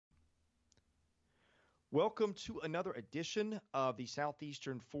Welcome to another edition of the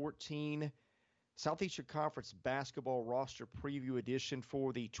Southeastern Conference Basketball Roster Preview Edition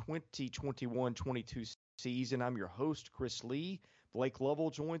for the 2021-22 season. I'm your host, Chris Lee. Blake Lovell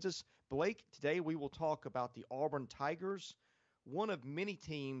joins us. Blake, today we will talk about the Auburn Tigers, one of many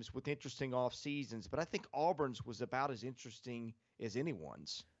teams with interesting off seasons, but I think Auburn's was about as interesting as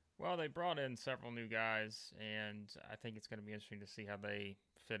anyone's. Well, they brought in several new guys, and I think it's going to be interesting to see how they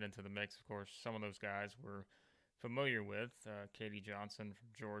fit into the mix. Of course, some of those guys we're familiar with, Katie Johnson from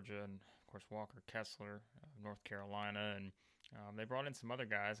Georgia, and of course Walker Kessler of North Carolina, and they brought in some other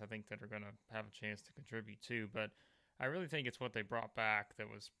guys I think that are going to have a chance to contribute too. But I really think it's what they brought back that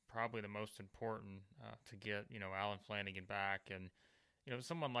was probably the most important to get Alan Flanagan back and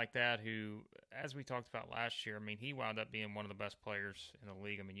someone like that who, as we talked about last year, I mean, he wound up being one of the best players in the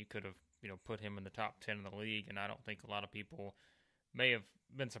league. I mean, you could have, put him in the top 10 in the league, and I don't think a lot of people may have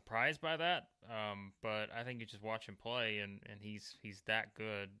been surprised by that. But I think you just watch him play, and he's that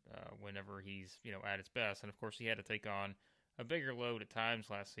good whenever he's, at his best. And, of course, he had to take on a bigger load at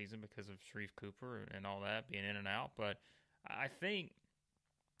times last season because of Sharif Cooper and all that being in and out. But I think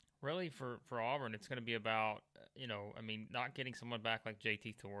really for Auburn, it's going to be about, not getting someone back like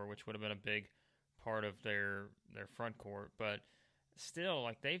JT Thor, which would have been a big part of their front court, but still,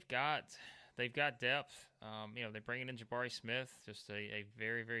 like they've got depth. They bring in Jabari Smith, just a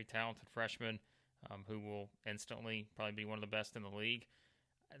very, very talented freshman who will instantly probably be one of the best in the league.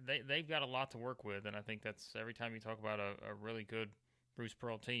 They've got a lot to work with, and I think that's every time you talk about a really good Bruce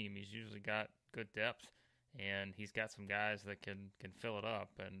Pearl team, he's usually got good depth, and he's got some guys that can fill it up,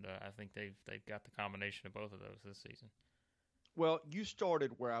 and I think they've got the combination of both of those this season. Well, you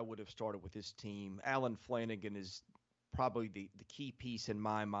started where I would have started with this team. Alan Flanagan is probably the key piece in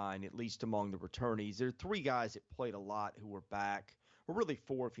my mind, at least among the returnees. There are three guys that played a lot who were back, or really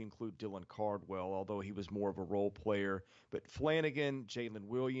four if you include Dylan Cardwell, although he was more of a role player. But Flanagan, Jalen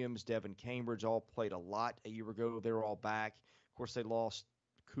Williams, Devin Cambridge all played a lot a year ago. They're all back. Of course, they lost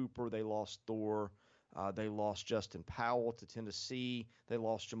Cooper, they lost Thor. They lost Justin Powell to Tennessee. They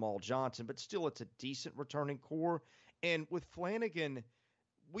lost Jamal Johnson, but still it's a decent returning core. And with Flanagan,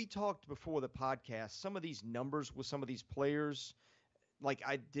 we talked before the podcast, some of these numbers with some of these players, like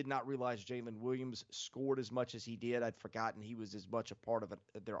I did not realize Jalen Williams scored as much as he did. I'd forgotten he was as much a part of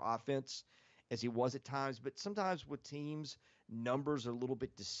their offense as he was at times. But sometimes with teams, numbers are a little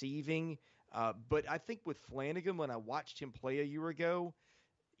bit deceiving. But I think with Flanagan, when I watched him play a year ago,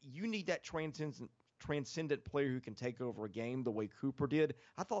 you need that transcendent player who can take over a game the way Cooper did.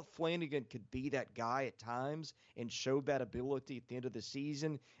 I thought Flanagan could be that guy at times and showed that ability at the end of the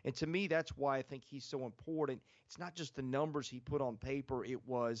season. And to me, that's why I think he's so important. It's not just the numbers he put on paper. It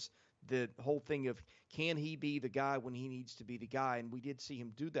was the whole thing of, can he be the guy when he needs to be the guy? And we did see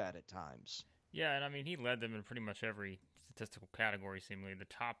him do that at times. Yeah, and I mean, he led them in pretty much every statistical category, seemingly the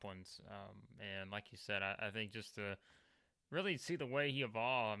top ones. And like you said, I think just to really see the way he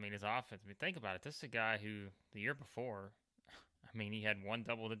evolved. I mean, his offense. I mean, think about it. This is a guy who the year before, I mean, he had one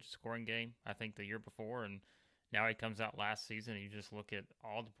double-digit scoring game, I think, the year before, and now he comes out last season, and you just look at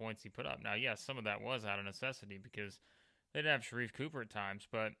all the points he put up. Now, yes, some of that was out of necessity because they didn't have Sharif Cooper at times,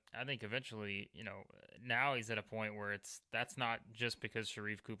 but I think eventually, now he's at a point where that's not just because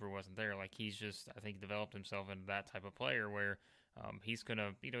Sharif Cooper wasn't there. Like, he's just, I think, developed himself into that type of player where he's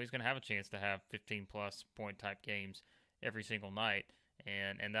gonna have a chance to have 15-plus point type games every single night,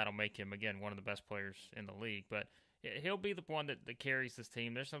 and that'll make him, again, one of the best players in the league. But he'll be the one that carries this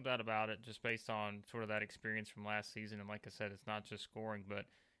team. There's no doubt about it, just based on sort of that experience from last season. And like I said, it's not just scoring, but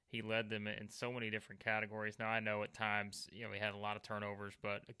he led them in so many different categories. Now, I know at times, he had a lot of turnovers,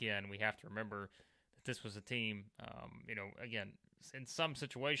 but again, we have to remember that this was a team, again, in some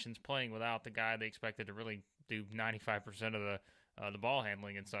situations playing without the guy they expected to really do 95% of the ball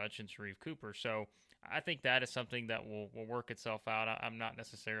handling and such, and Sharif Cooper. So I think that is something that will work itself out. I'm not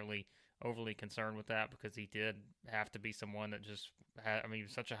necessarily overly concerned with that because he did have to be someone that just had, I mean,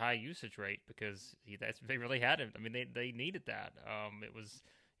 such a high usage rate because they really had him. I mean, they needed that. It was,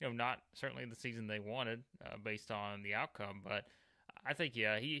 not certainly the season they wanted based on the outcome, but I think,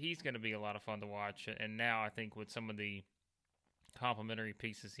 yeah, he's going to be a lot of fun to watch. And now I think with some of the complementary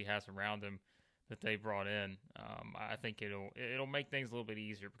pieces he has around him that they brought in, I think it'll make things a little bit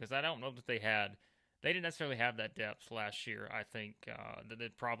easier because I don't know that they didn't necessarily have that depth last year. I think that they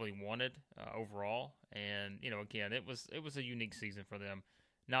probably wanted overall, and again, it was a unique season for them,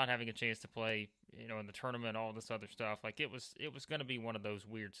 not having a chance to play, in the tournament, all this other stuff. Like it was going to be one of those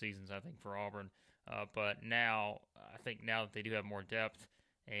weird seasons, I think, for Auburn. But now, I think now that they do have more depth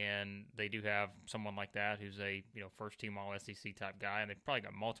and they do have someone like that who's a first team All SEC type guy, and they've probably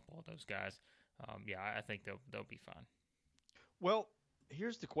got multiple of those guys. yeah, I think they'll be fine. Well,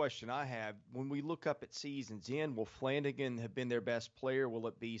 here's the question I have. When we look up at season's end, will Flanagan have been their best player? Will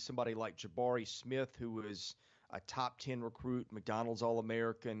it be somebody like Jabari Smith, who is a top 10 recruit, McDonald's All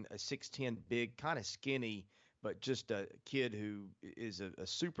American, a 6'10 big, kind of skinny, but just a kid who is a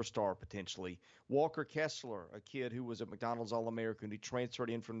superstar potentially? Walker Kessler, a kid who was a McDonald's All American who transferred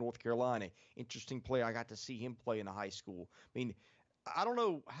in from North Carolina. Interesting player. I got to see him play in a high school. I mean, I don't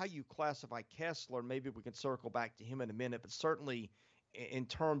know how you classify Kessler. Maybe we can circle back to him in a minute, but certainly in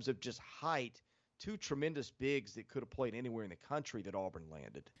terms of just height, two tremendous bigs that could have played anywhere in the country that Auburn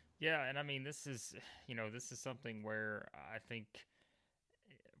landed. Yeah, and I mean this is something where I think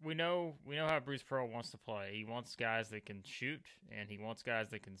we know how Bruce Pearl wants to play. He wants guys that can shoot, and he wants guys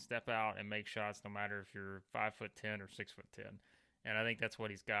that can step out and make shots, no matter if you're 5'10" or 6'10". And I think that's what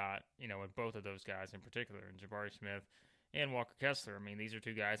he's got, in both of those guys in particular, in Jabari Smith and Walker Kessler. I mean, these are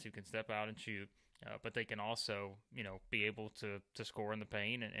two guys who can step out and shoot, but they can also, be able to score in the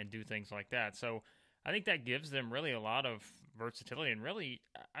paint and do things like that. So I think that gives them really a lot of versatility. And really,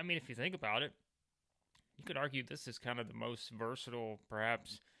 I mean, if you think about it, you could argue this is kind of the most versatile,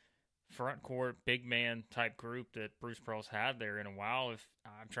 perhaps, front court big man type group that Bruce Pearl's had there in a while. If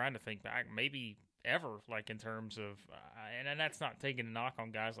I'm trying to think back, maybe ever, like in terms of, and that's not taking a knock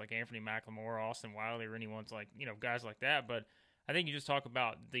on guys like Anthony McLemore, Austin Wiley, or anyone's like, guys like that. But I think you just talk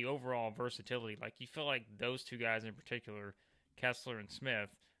about the overall versatility. Like, you feel like those two guys in particular, Kessler and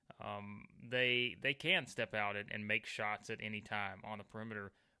Smith, they can step out and make shots at any time on the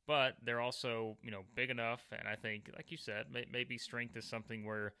perimeter. But they're also, big enough, and I think, like you said, maybe strength is something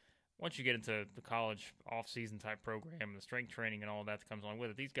where once you get into the college off-season type program and the strength training and all that comes along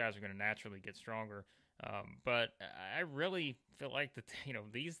with it, these guys are going to naturally get stronger. But I really feel like that,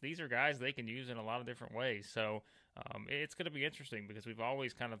 these are guys they can use in a lot of different ways. So it's going to be interesting because we've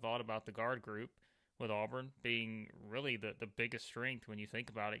always kind of thought about the guard group with Auburn being really the biggest strength when you think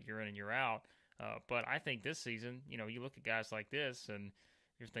about it year in and year out. But I think this season, you look at guys like this and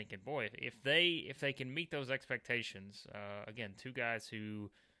you're thinking, boy, if they can meet those expectations, again, two guys who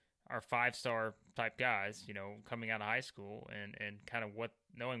are 5-star type guys, coming out of high school and kind of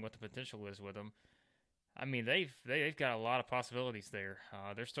knowing what the potential is with them. I mean, they've got a lot of possibilities there.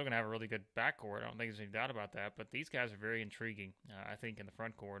 They're still going to have a really good backcourt. I don't think there's any doubt about that. But these guys are very intriguing, I think, in the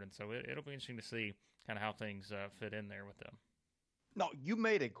front court. And so it'll be interesting to see kind of how things fit in there with them. No, you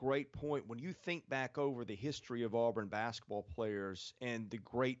made a great point. When you think back over the history of Auburn basketball players and the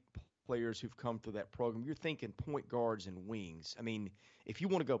great players who've come through that program, you're thinking point guards and wings. I mean, if you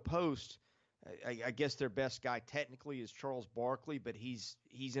want to go post, I guess their best guy technically is Charles Barkley, but he's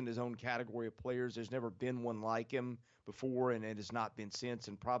in his own category of players. There's never been one like him before, and it has not been since,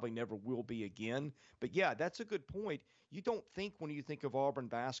 and probably never will be again. But yeah, that's a good point. You don't think when you think of Auburn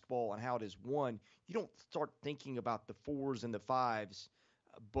basketball and how it is won, you don't start thinking about the fours and the fives,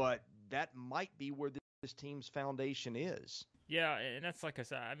 but that might be where this team's foundation is. Yeah, and that's like I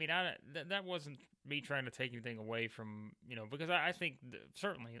said. I mean, that wasn't me trying to take anything away from, because I think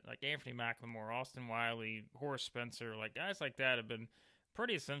certainly like Anthony McLemore, Austin Wiley, Horace Spencer, like guys like that have been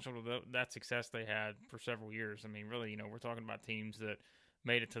pretty essential to that success they had for several years. I mean, really, we're talking about teams that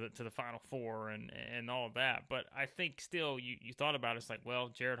made it to the Final Four and all of that. But I think still you thought about it, it's like, well,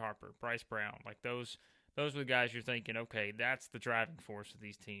 Jared Harper, Bryce Brown, like those were the guys you're thinking, okay, that's the driving force of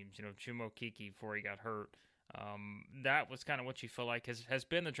these teams. Chumo Kiki before he got hurt. That was kind of what you feel like has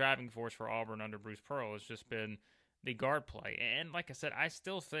been the driving force for Auburn under Bruce Pearl. Has just been the guard play. And like I said, I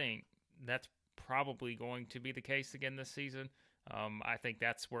still think that's probably going to be the case again this season. I think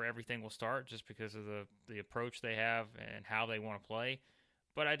that's where everything will start just because of the approach they have and how they want to play.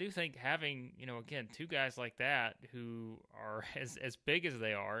 But I do think having, again, two guys like that who are as big as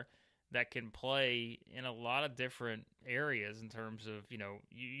they are, that can play in a lot of different areas in terms of,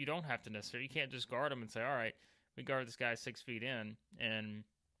 you don't have to necessarily, you can't just guard him and say, all right, we guard this guy 6 feet in, and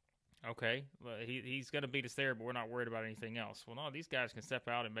okay, well, he's going to beat us there, but we're not worried about anything else. Well, no, these guys can step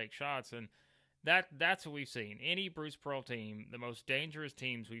out and make shots, and that's what we've seen. Any Bruce Pearl team, the most dangerous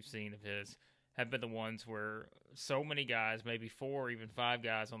teams we've seen of his have been the ones where so many guys, maybe 4 or even 5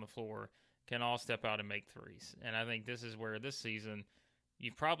 guys on the floor, can all step out and make threes. And I think this is where this season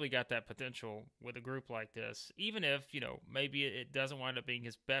you've probably got that potential with a group like this, even if, maybe it doesn't wind up being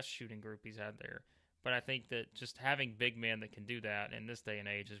his best shooting group he's had there. But I think that just having big men that can do that in this day and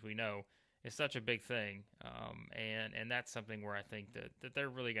age, as we know, is such a big thing. And that's something where I think that they're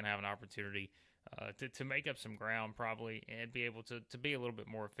really going to have an opportunity to make up some ground probably and be able to be a little bit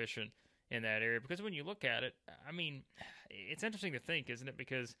more efficient in that area. Because when you look at it, I mean, it's interesting to think, isn't it?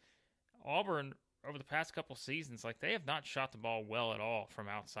 Because Auburn over the past couple seasons, like they have not shot the ball well at all from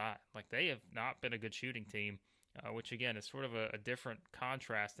outside. Like they have not been a good shooting team, which again is sort of a different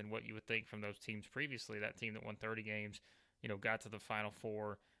contrast than what you would think from those teams previously. That team that won 30 games, got to the Final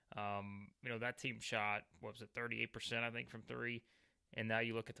Four. That team shot, what was it, 38%, I think, from three. And now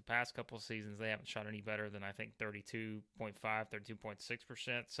you look at the past couple of seasons, they haven't shot any better than, I think, 32.5,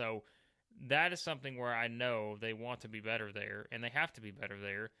 32.6%. So that is something where I know they want to be better there, and they have to be better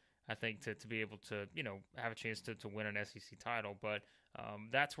there, I think, to be able to, have a chance to win an SEC title. But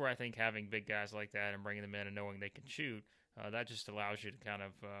that's where I think having big guys like that and bringing them in and knowing they can shoot, that just allows you to kind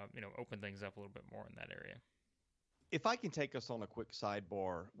of, open things up a little bit more in that area. If I can take us on a quick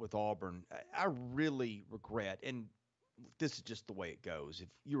sidebar with Auburn, I really regret, and this is just the way it goes. If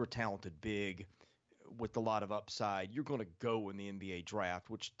you're a talented big with a lot of upside, you're going to go in the NBA draft,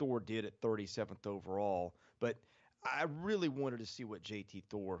 which Thor did at 37th overall. But I really wanted to see what JT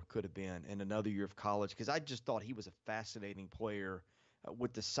Thor could have been in another year of college because I just thought he was a fascinating player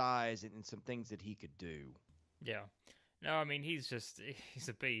with the size and some things that he could do. Yeah. No, I mean, he's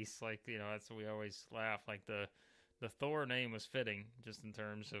a beast. Like, that's what we always laugh. Like, the Thor name was fitting just in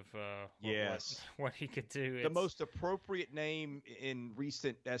terms of what he could do. The most appropriate name in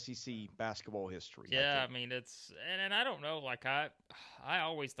recent SEC basketball history. Yeah, I mean, and I don't know, like I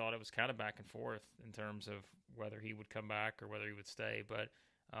always thought it was kind of back and forth in terms of whether he would come back or whether he would stay. But,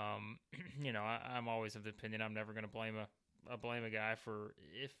 I'm always of the opinion I'm never going to blame a guy for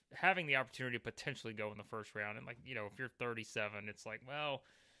if having the opportunity to potentially go in the first round. And, like, if you're 37, it's like, well,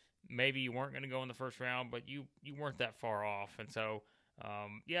 maybe you weren't going to go in the first round, but you weren't that far off. And so,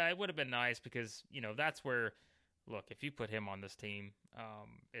 it would have been nice because, that's where, look, if you put him on this team,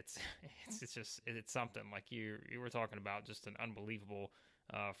 it's something. Like you were talking about, just an unbelievable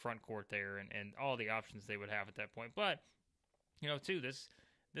front court there and all the options they would have at that point. But, too, this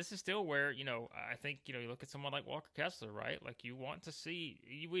is still where, I think, you look at someone like Walker Kessler, right? Like you want to see,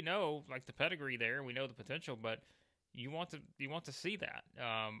 we know like the pedigree there, we know the potential, but you want to see that.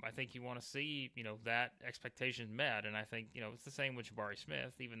 I think you want to see, that expectation met. And I think, it's the same with Jabari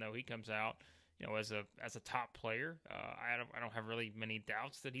Smith, even though he comes out, as a top player. I don't have really many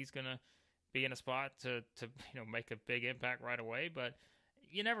doubts that he's going to be in a spot to make a big impact right away, but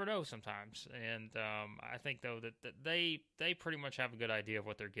you never know sometimes. And I think though that they pretty much have a good idea of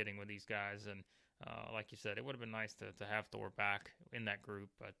what they're getting with these guys. And like you said, it would have been nice to have Thor back in that group,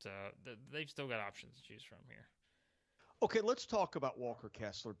 but they've still got options to choose from here. Okay, let's talk about Walker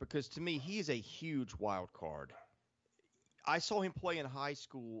Kessler because to me, he is a huge wild card. I saw him play in high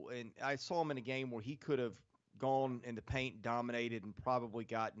school, and I saw him in a game where he could have gone in the paint, dominated, and probably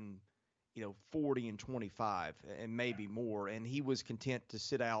gotten, 40 and 25 and maybe more. And he was content to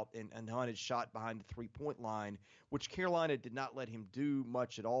sit out and hunt his shot behind the three-point line, which Carolina did not let him do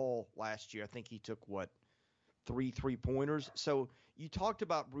much at all last year. I think he took, 3 3-pointers. So you talked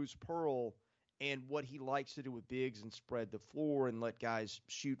about Bruce Pearl and what he likes to do with bigs and spread the floor and let guys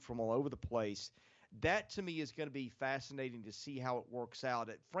shoot from all over the place. That, to me, is going to be fascinating to see how it works out.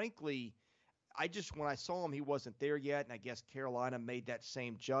 Frankly, when I saw him, he wasn't there yet, and I guess Carolina made that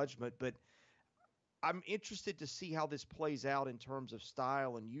same judgment. But I'm interested to see how this plays out in terms of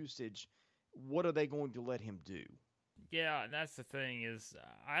style and usage. What are they going to let him do? Yeah, and that's the thing is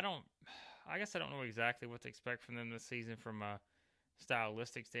I guess I don't know exactly what to expect from them this season from a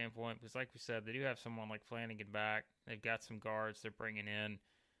stylistic standpoint, because like we said, they do have someone like Flanagan back. They've got some guards they're bringing in.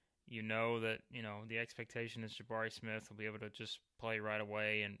 That, the expectation is Jabari Smith will be able to just play right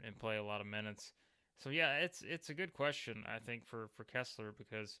away and play a lot of minutes. So, yeah, it's a good question, I think, for Kessler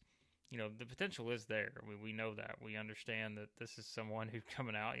because, the potential is there. We know that. We understand that this is someone who's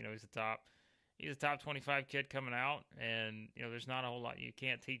coming out. He's a top 25 kid coming out, and, there's not a whole lot. You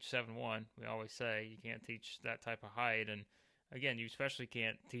can't teach 7'1". We always say you can't teach that type of height. And, again, you especially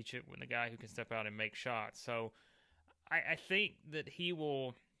can't teach it when the guy who can step out and make shots. So I think that he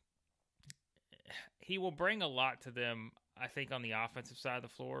will bring a lot to them, I think, on the offensive side of the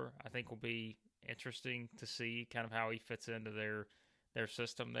floor. I think will be interesting to see kind of how he fits into their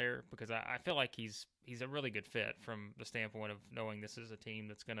system there because I feel like he's a really good fit from the standpoint of knowing this is a team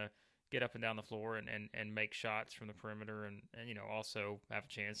that's going to get up and down the floor and make shots from the perimeter and also have a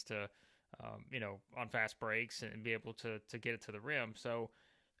chance to on fast breaks and be able to get it to the rim. So,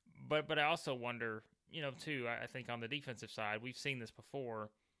 but I also wonder, too, I think on the defensive side, we've seen this before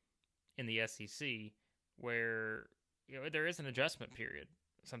in the SEC where, there is an adjustment period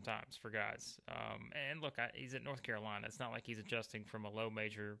sometimes for guys. And look, he's at North Carolina. It's not like he's adjusting from a low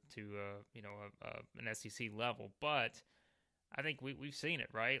major to, an SEC level, but I think we've seen it,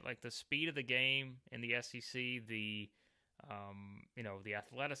 right? Like the speed of the game in the SEC, the The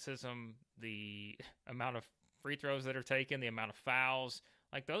athleticism, the amount of free throws that are taken, the amount of fouls.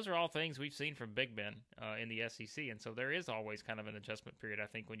 Like, those are all things we've seen from big men in the SEC. And so there is always kind of an adjustment period, I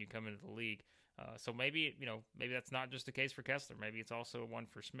think, when you come into the league. So maybe that's not just the case for Kessler. Maybe it's also one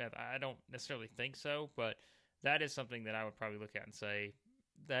for Smith. I don't necessarily think so, but that is something that I would probably look at and say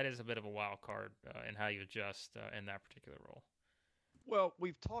that is a bit of a wild card in how you adjust in that particular role. Well,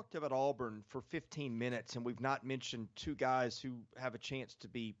 we've talked about Auburn for 15 minutes, and we've not mentioned two guys who have a chance to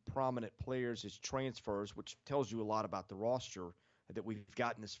be prominent players as transfers, which tells you a lot about the roster that we've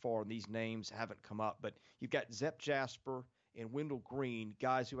gotten this far, and these names haven't come up. But you've got Zep Jasper and Wendell Green,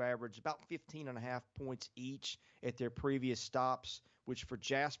 guys who averaged about 15 and a half points each at their previous stops, which for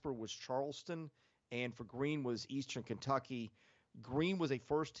Jasper was Charleston, and for Green was Eastern Kentucky. Green was a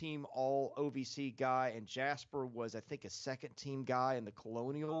first-team All-OVC guy, and Jasper was, I think, a second-team guy in the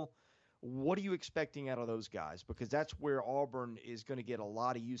Colonial. What are you expecting out of those guys? Because that's where Auburn is going to get a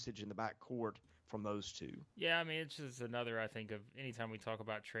lot of usage in the backcourt from those two. Yeah, I mean, it's just another, I think, of anytime we talk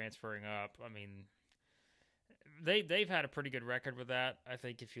about transferring up, I mean, they've had a pretty good record with that. I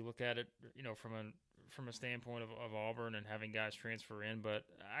think if you look at it, from a standpoint of Auburn and having guys transfer in, but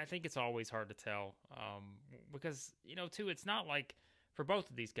I think it's always hard to tell because, too, it's not like for both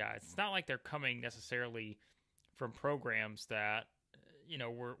of these guys, it's not like they're coming necessarily from programs that,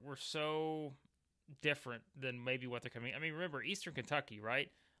 we're so different than maybe what they're coming. I mean, remember Eastern Kentucky, right?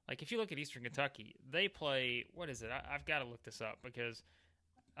 Like if you look at Eastern Kentucky, they play, what is it? I've got to look this up because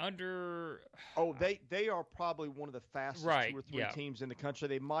they are probably one of the fastest two or three teams in the country.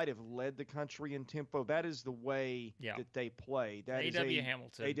 They might have led the country in tempo. That is the way that they play. That is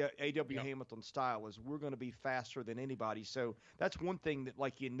Hamilton. A.W. Hamilton style is we're going to be faster than anybody. So that's one thing that,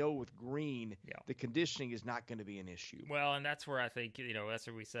 with Green, the conditioning is not going to be an issue. Well, and that's where I think, that's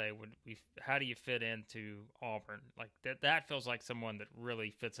what we say. How do you fit into Auburn? Like that feels like someone that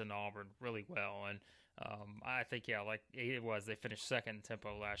really fits into Auburn really well. And I think, like it was, they finished second in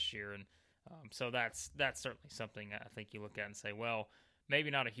tempo last year. And so that's certainly something I think you look at and say, well,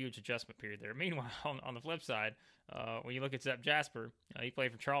 maybe not a huge adjustment period there. Meanwhile, on the flip side, when you look at Zep Jasper, he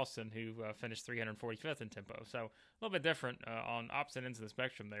played for Charleston, who finished 345th in tempo. So a little bit different on opposite ends of the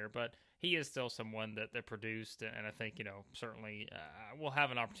spectrum there, but he is still someone that produced, and I think, certainly will have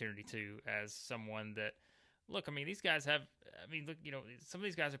an opportunity to as someone that, look, I mean, these guys have, some of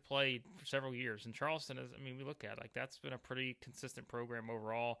these guys have played for several years, and Charleston is, we look at it, like that's been a pretty consistent program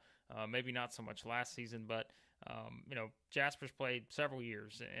overall. Maybe not so much last season, but, Jasper's played several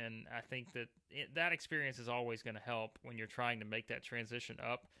years, and I think that experience is always going to help when you're trying to make that transition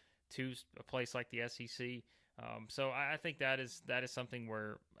up to a place like the SEC. So I think that is something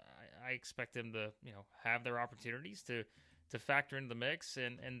where I expect them to, have their opportunities to factor into the mix,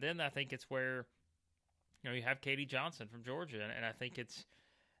 and then I think it's where, you have K.D. Johnson from Georgia, and I think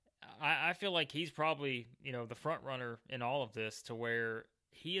I feel like he's probably, the front runner in all of this, to where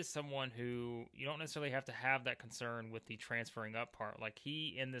he is someone who you don't necessarily have to have that concern with the transferring up part. Like,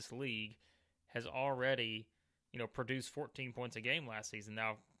 he, in this league, has already, produced 14 points a game last season.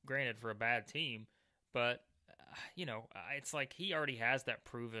 Now, granted, for a bad team, but, it's like he already has that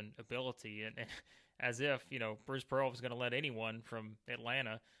proven ability, and as if, Bruce Pearl was going to let anyone from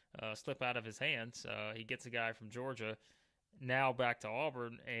Atlanta slip out of his hands. He gets a guy from Georgia now back to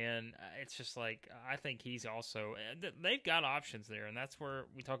Auburn, and it's just like, I think he's also, they've got options there, and that's where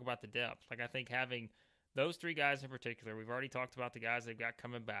we talk about the depth. Like, I think having those three guys in particular, we've already talked about the guys they've got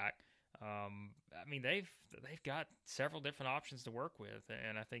coming back. They've got several different options to work with,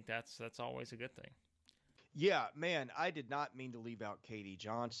 and I think that's always a good thing. Yeah, man, I did not mean to leave out K.D.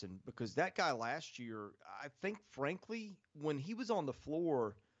 Johnson, because that guy last year, I think, frankly, when he was on the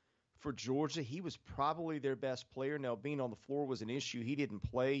floor for Georgia, he was probably their best player. Now, being on the floor was an issue. He didn't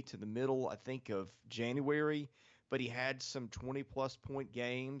play to the middle, I think, of January, but he had some 20-plus point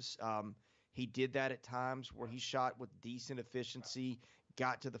games. He did that at times where he shot with decent efficiency,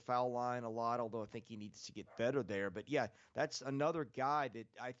 got to the foul line a lot, although I think he needs to get better there. But, yeah, that's another guy that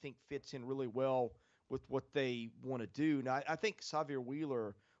I think fits in really well with what they want to do. Now, I think Xavier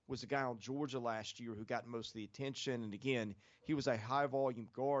Wheeler was the guy on Georgia last year who got most of the attention. And again, he was a high-volume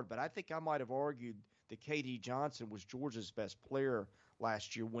guard, but I think I might have argued that K.D. Johnson was Georgia's best player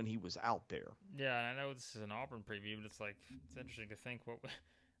last year when he was out there. Yeah, and I know this is an Auburn preview, but it's interesting to think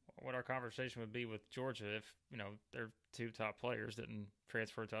what our conversation would be with Georgia if, their two top players didn't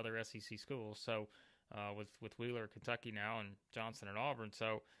transfer to other SEC schools. So with Wheeler at Kentucky now and Johnson at Auburn.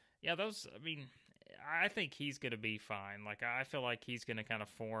 So, yeah, I think he's going to be fine. Like, I feel like he's going to kind of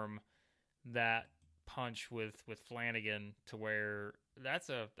form that punch with Flanagan, to where that's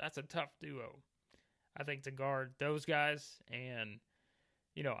a tough duo. I think, to guard those guys. And,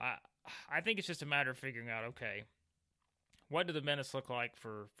 I think it's just a matter of figuring out, okay, what do the minutes look like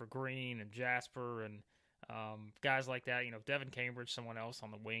for Green and Jasper and guys like that? Devin Cambridge, someone else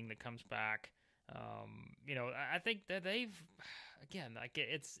on the wing that comes back. I think that they've, again, like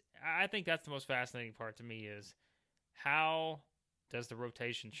I think that's the most fascinating part to me is how does the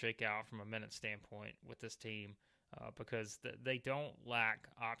rotation shake out from a minute standpoint with this team? Because they don't lack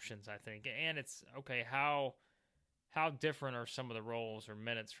options, I think. And it's, okay, how different are some of the roles or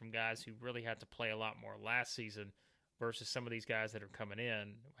minutes from guys who really had to play a lot more last season versus some of these guys that are coming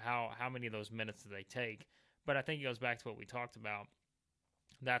in? How many of those minutes do they take? But I think it goes back to what we talked about.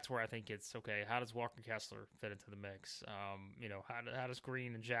 That's where I think it's, okay, how does Walker Kessler fit into the mix? How does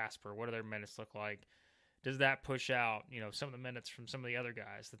Green and Jasper, what do their minutes look like? Does that push out, some of the minutes from some of the other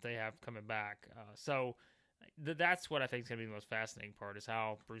guys that they have coming back? That's what I think is going to be the most fascinating part, is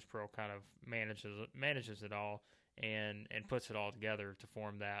how Bruce Pearl kind of manages it all and puts it all together to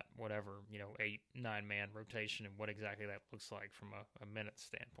form that whatever 8-9 man rotation, and what exactly that looks like from a minute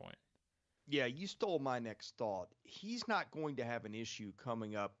standpoint. Yeah, you stole my next thought. He's not going to have an issue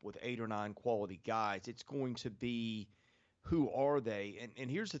coming up with 8 or 9 quality guys. It's going to be, who are they? And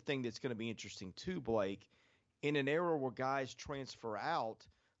here's the thing that's going to be interesting too, Blake. In an era where guys transfer out,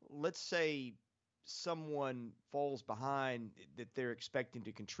 let's say someone falls behind that they're expecting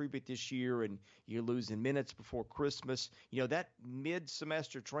to contribute this year and you're losing minutes before Christmas, that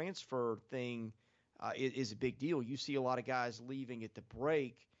mid-semester transfer thing is a big deal. You see a lot of guys leaving at the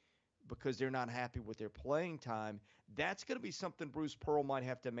break because they're not happy with their playing time. That's going to be something Bruce Pearl might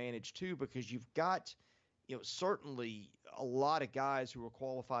have to manage too, because you've got, certainly a lot of guys who are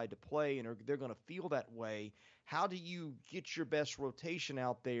qualified to play and they're going to feel that way. How do you get your best rotation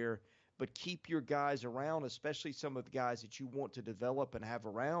out there, but keep your guys around, especially some of the guys that you want to develop and have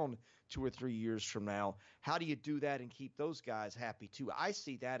around 2 or 3 years from now? How do you do that and keep those guys happy too? I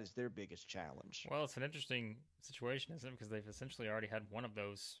see that as their biggest challenge. Well, it's an interesting situation, isn't it? Because they've essentially already had one of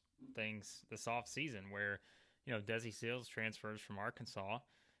those things this off season where, Desi Seals transfers from Arkansas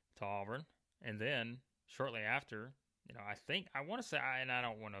to Auburn, and then shortly after, I want to say, and I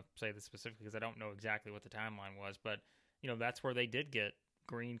don't want to say this specifically because I don't know exactly what the timeline was, but that's where they did get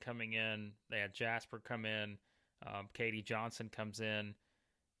Green coming in. They had Jasper come in, Katie Johnson comes in,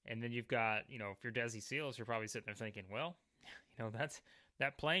 and then you've got, if you're Desi Seals, you're probably sitting there thinking, well, that's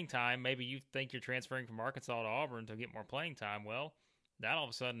that playing time. Maybe you think you're transferring from Arkansas to Auburn to get more playing time. Well, that all of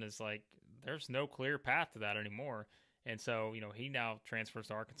a sudden is like, there's no clear path to that anymore. And so, he now transfers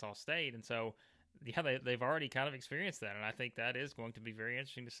to Arkansas State. And so, yeah, they've already kind of experienced that. And I think that is going to be very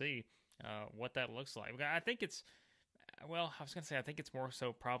interesting to see what that looks like. I think it's, well, I was going to say, I think it's more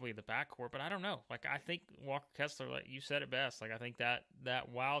so probably the backcourt, but I don't know. Like, I think Walker Kessler, like you said it best, like, I think that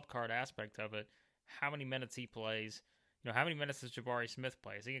wild card aspect of it, how many minutes he plays, how many minutes does Jabari Smith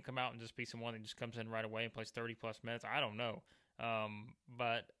play? Is he going to come out and just be someone that just comes in right away and plays 30-plus minutes? I don't know.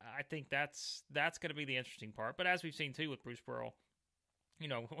 But I think that's going to be the interesting part. But as we've seen, too, with Bruce Pearl,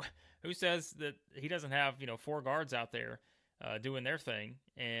 who says that he doesn't have, 4 guards out there doing their thing,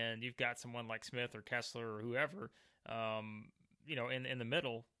 and you've got someone like Smith or Kessler or whoever, in the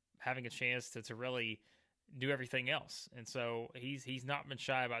middle having a chance to really do everything else. And so he's not been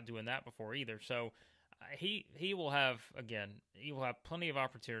shy about doing that before either. So he will have plenty of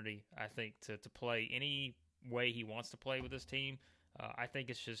opportunity, I think, to play any way he wants to play with this team. I think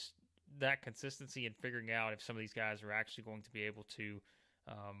it's just that consistency and figuring out if some of these guys are actually going to be able to,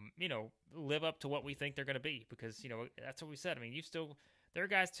 live up to what we think they're going to be. Because, that's what we said. I mean, there are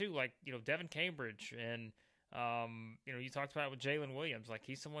guys too, like, Devin Cambridge and, you talked about it with Jalen Williams. Like,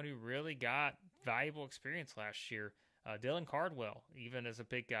 he's someone who really got valuable experience last year. Dylan Cardwell, even as a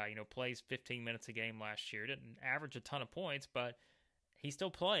big guy, plays 15 minutes a game last year. Didn't average a ton of points, but he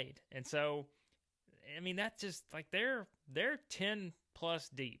still played. And so, I mean, that's just like they're 10 plus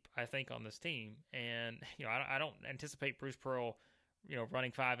deep, I think, on this team. And, I don't anticipate Bruce Pearl,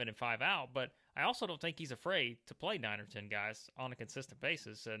 running 5 in and 5 out, but I also don't think he's afraid to play 9 or 10 guys on a consistent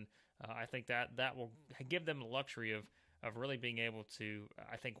basis. And I think that will give them the luxury of really being able to,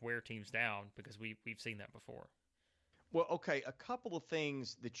 I think, wear teams down, because we've seen that before. Well, okay, a couple of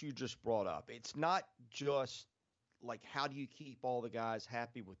things that you just brought up. It's not just like, how do you keep all the guys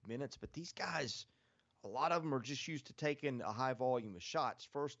happy with minutes, but these guys, a lot of them are just used to taking a high volume of shots.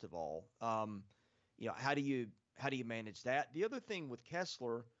 First of all, how do you manage that? The other thing with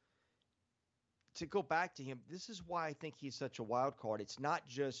Kessler, to go back to him, this is why I think he's such a wild card. It's not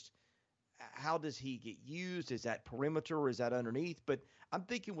just how does he get used? Is that perimeter or is that underneath? But I'm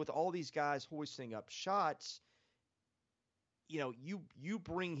thinking with all these guys hoisting up shots, you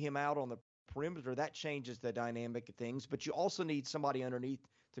bring him out on the perimeter, that changes the dynamic of things. But you also need somebody underneath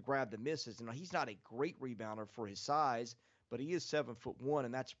to grab the misses. And he's not a great rebounder for his size, but he is 7'1",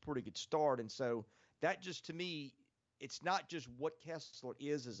 and that's a pretty good start. And so that just to me, it's not just what Kessler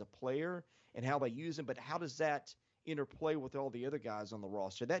is as a player and how they use him, but how does that interplay with all the other guys on the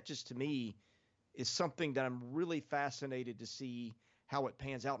roster? That just to me is something that I'm really fascinated to see how it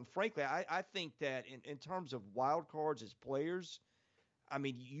pans out. And frankly, I think that in terms of wild cards as players, I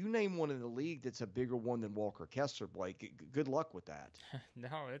mean, you name one in the league that's a bigger one than Walker Kessler, Blake. Good luck with that.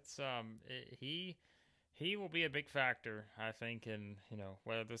 No, he will be a big factor, I think, in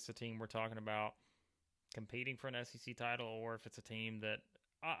whether this is a team we're talking about competing for an SEC title or if it's a team that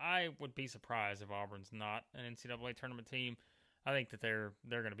I would be surprised if Auburn's not an NCAA tournament team. I think that they're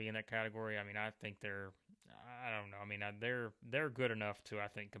going to be in that category. I mean, I think I don't know. I mean, they're good enough to, I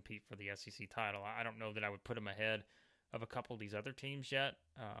think, compete for the SEC title. I don't know that I would put them ahead of a couple of these other teams yet,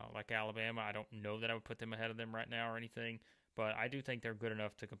 like Alabama. I don't know that I would put them ahead of them right now or anything, but I do think they're good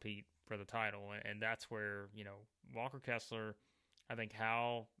enough to compete for the title, and that's where, Walker Kessler, I think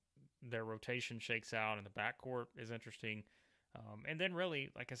how their rotation shakes out in the backcourt is interesting. And then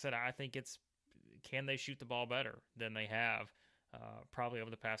really, like I said, I think can they shoot the ball better than they have probably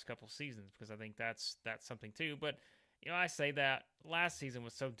over the past couple of seasons, because I think that's something too. But, I say that last season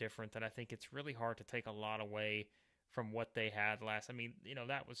was so different that I think it's really hard to take a lot away from what they had last. I mean,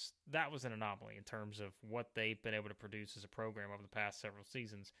 that was an anomaly in terms of what they've been able to produce as a program over the past several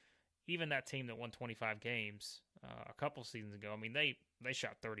seasons. Even that team that won 25 games a couple seasons ago, I mean, they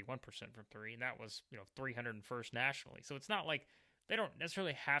shot 31% from three, and that was 301st nationally. So it's not like they don't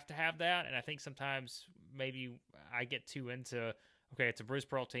necessarily have to have that. And I think sometimes maybe I get too into, okay, it's a Bruce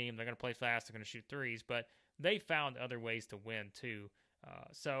Pearl team, they're going to play fast, they're going to shoot threes, but they found other ways to win too.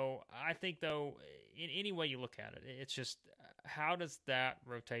 So I think, though, in any way you look at it, it's just how does that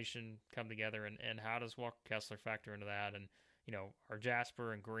rotation come together, and how does Walker Kessler factor into that? And, are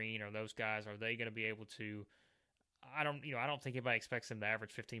Jasper and Green, are those guys, are they going to be able to – I don't think anybody expects them to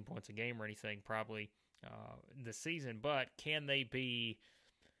average 15 points a game or anything probably this season, but can they be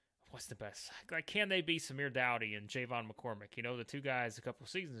 – what's the best? Like, can they be Samir Dowdy and Javon McCormick? The two guys a couple of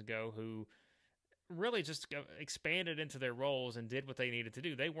seasons ago who – really just expanded into their roles and did what they needed to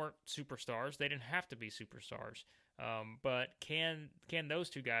do. They weren't superstars. They didn't have to be superstars. But can those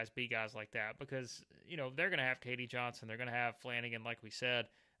two guys be guys like that? Because, they're going to have Katie Johnson. They're going to have Flanagan, like we said.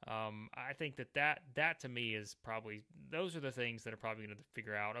 I think that to me is probably – those are the things that are probably going to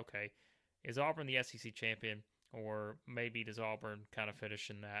figure out, okay, is Auburn the SEC champion, or maybe does Auburn kind of finish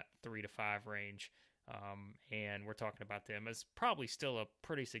in that 3 to 5 range? And we're talking about them as probably still a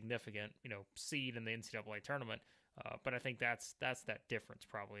pretty significant, seed in the NCAA tournament. But I think that's that difference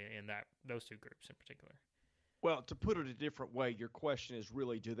probably in those two groups in particular. Well, to put it a different way, your question is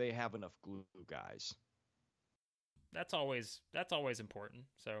really, do they have enough glue guys? That's always important.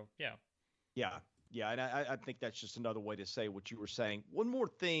 So yeah, and I think that's just another way to say what you were saying. One more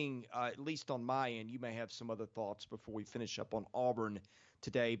thing, at least on my end, you may have some other thoughts before we finish up on Auburn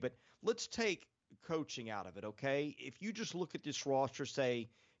today, but let's take coaching out of it, okay? If you just look at this roster, say,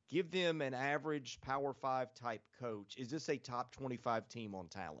 give them an average Power 5 type coach, is this a top 25 team on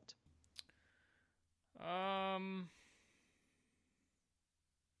talent?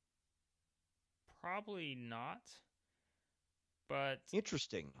 Probably not. But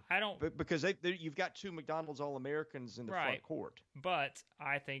interesting. I don't because you've got two McDonald's All-Americans in the front court. But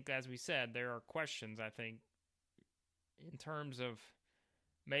I think, as we said, there are questions. I think in terms of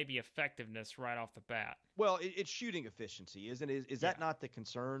maybe effectiveness right off the bat. Well, it's shooting efficiency, isn't it? Is that not the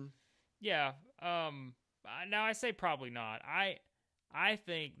concern? Yeah. Now I say probably not. I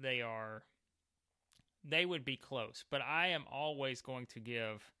think they would be close, but I am always going to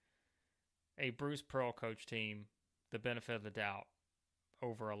give a Bruce Pearl coach team the benefit of the doubt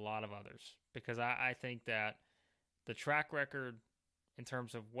over a lot of others, because I think that the track record in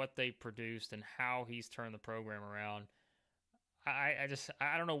terms of what they produced and how he's turned the program around, I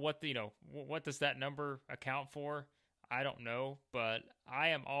don't know what does that number account for? I don't know, but I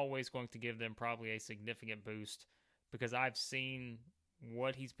am always going to give them probably a significant boost, because I've seen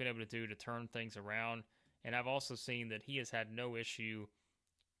what he's been able to do to turn things around, and I've also seen that he has had no issue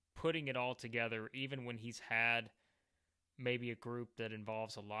putting it all together, even when he's had maybe a group that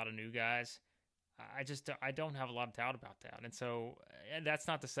involves a lot of new guys. I don't have a lot of doubt about that. And that's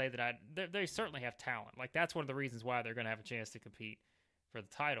not to say that they certainly have talent. Like, that's one of the reasons why they're going to have a chance to compete for the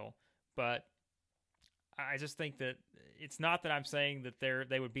title. But I just think that it's not that I'm saying that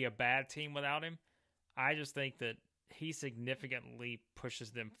they would be a bad team without him. I just think that he significantly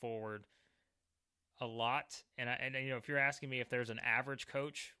pushes them forward a lot. And if you're asking me if there's an average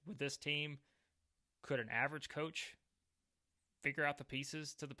coach with this team, could an average coach figure out the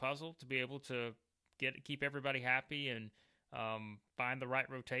pieces to the puzzle to be able to keep everybody happy and find the right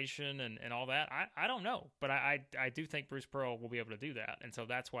rotation and all that? I don't know, but I do think Bruce Pearl will be able to do that, and so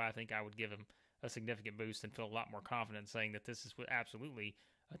that's why I think I would give him a significant boost and feel a lot more confident saying that this is absolutely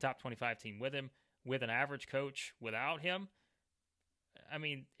a top 25 team with him. With an average coach without him, I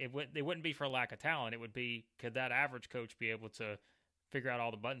mean, it wouldn't be for lack of talent. It would be, could that average coach be able to figure out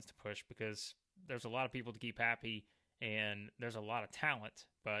all the buttons to push? Because there's a lot of people to keep happy, and there's a lot of talent.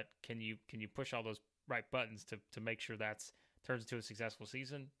 But can you push all those right buttons to make sure that's turns into a successful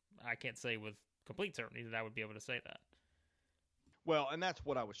season? I can't say with complete certainty that I would be able to say that. Well, and that's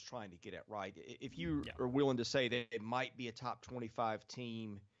what I was trying to get at, right? If you are willing to say that it might be a top 25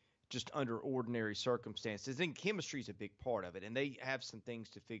 team just under ordinary circumstances, then chemistry is a big part of it, and they have some things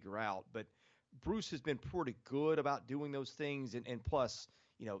to figure out. But Bruce has been pretty good about doing those things, and plus,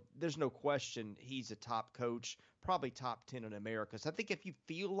 there's no question he's a top coach, probably top 10 in America. So I think if you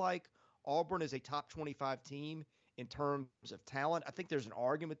feel like Auburn is a top 25 team in terms of talent, I think there's an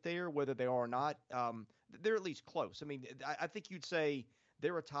argument there, whether they are or not. They're at least close. I mean, I think you'd say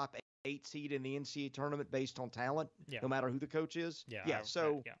they're a top 8 seed in the NCAA tournament based on talent, no matter who the coach is.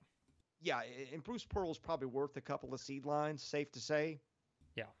 Yeah, and Bruce Pearl's probably worth a couple of seed lines, safe to say.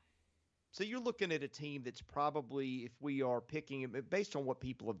 Yeah. So you're looking at a team that's probably, if we are picking it based on what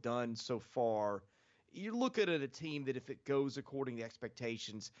people have done so far, you're looking at a team that if it goes according to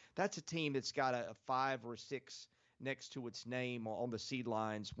expectations, that's a team that's got a 5 or 6 next to its name on the seed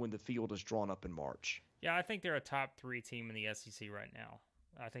lines when the field is drawn up in March. Yeah, I think they're a top 3 team in the SEC right now.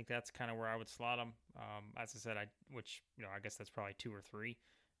 I think that's kind of where I would slot them. As I said, I guess that's probably 2 or 3,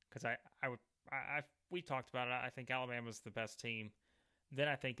 because we talked about it. I think Alabama's the best team. Then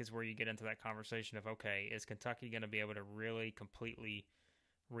I think is where you get into that conversation of, okay, is Kentucky going to be able to really completely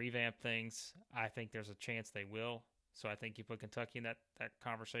revamp things? I think there's a chance they will. So I think you put Kentucky in that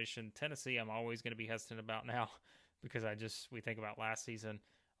conversation. Tennessee, I'm always going to be hesitant about now because we think about last season.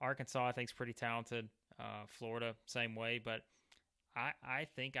 Arkansas, I think, is pretty talented. Florida, same way. But I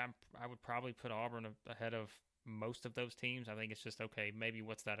think I would probably put Auburn ahead of most of those teams. I think it's just, okay, maybe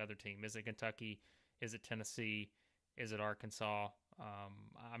what's that other team? Is it Kentucky? Is it Tennessee? Is it Arkansas?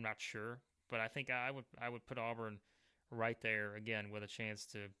 I'm not sure, but I think I would put Auburn right there again with a chance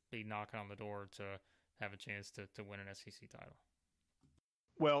to be knocking on the door to have a chance to win an SEC title.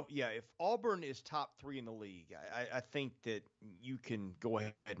 Well, yeah, if Auburn is top 3 in the league, I think that you can go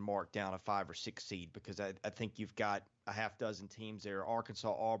ahead and mark down a 5 or 6 seed, because I think you've got a half dozen teams there: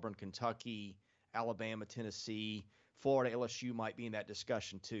 Arkansas, Auburn, Kentucky, Alabama, Tennessee, Florida, LSU might be in that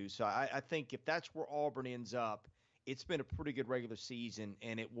discussion too. So I think if that's where Auburn ends up, it's been a pretty good regular season,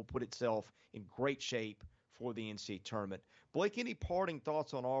 and it will put itself in great shape for the NCAA tournament. Blake, any parting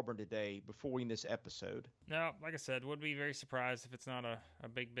thoughts on Auburn today before we end this episode? No, like I said, would be very surprised if it's not a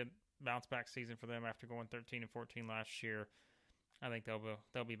big bounce back season for them after going 13-14 last year. I think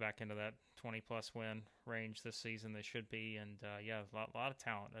they'll be back into that 20+ win range this season. They should be, and a lot of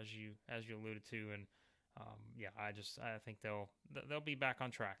talent as you alluded to, and I think they'll be back on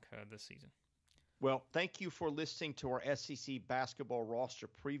track this season. Well, thank you for listening to our SEC basketball roster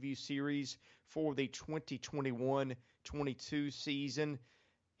preview series for the 2021-22 season.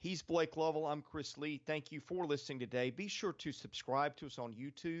 He's Blake Lovell. I'm Chris Lee. Thank you for listening today. Be sure to subscribe to us on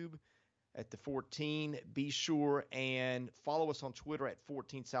YouTube at the 14. Be sure and follow us on Twitter at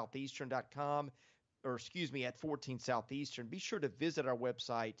 14southeastern.com, at 14 Southeastern. Be sure to visit our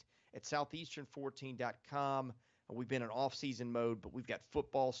website at southeastern14.com. We've been in off-season mode, but we've got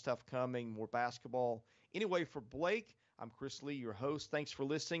football stuff coming, more basketball. Anyway, for Blake, I'm Chris Lee, your host. Thanks for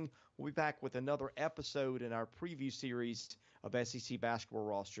listening. We'll be back with another episode in our preview series of SEC basketball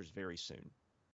rosters very soon.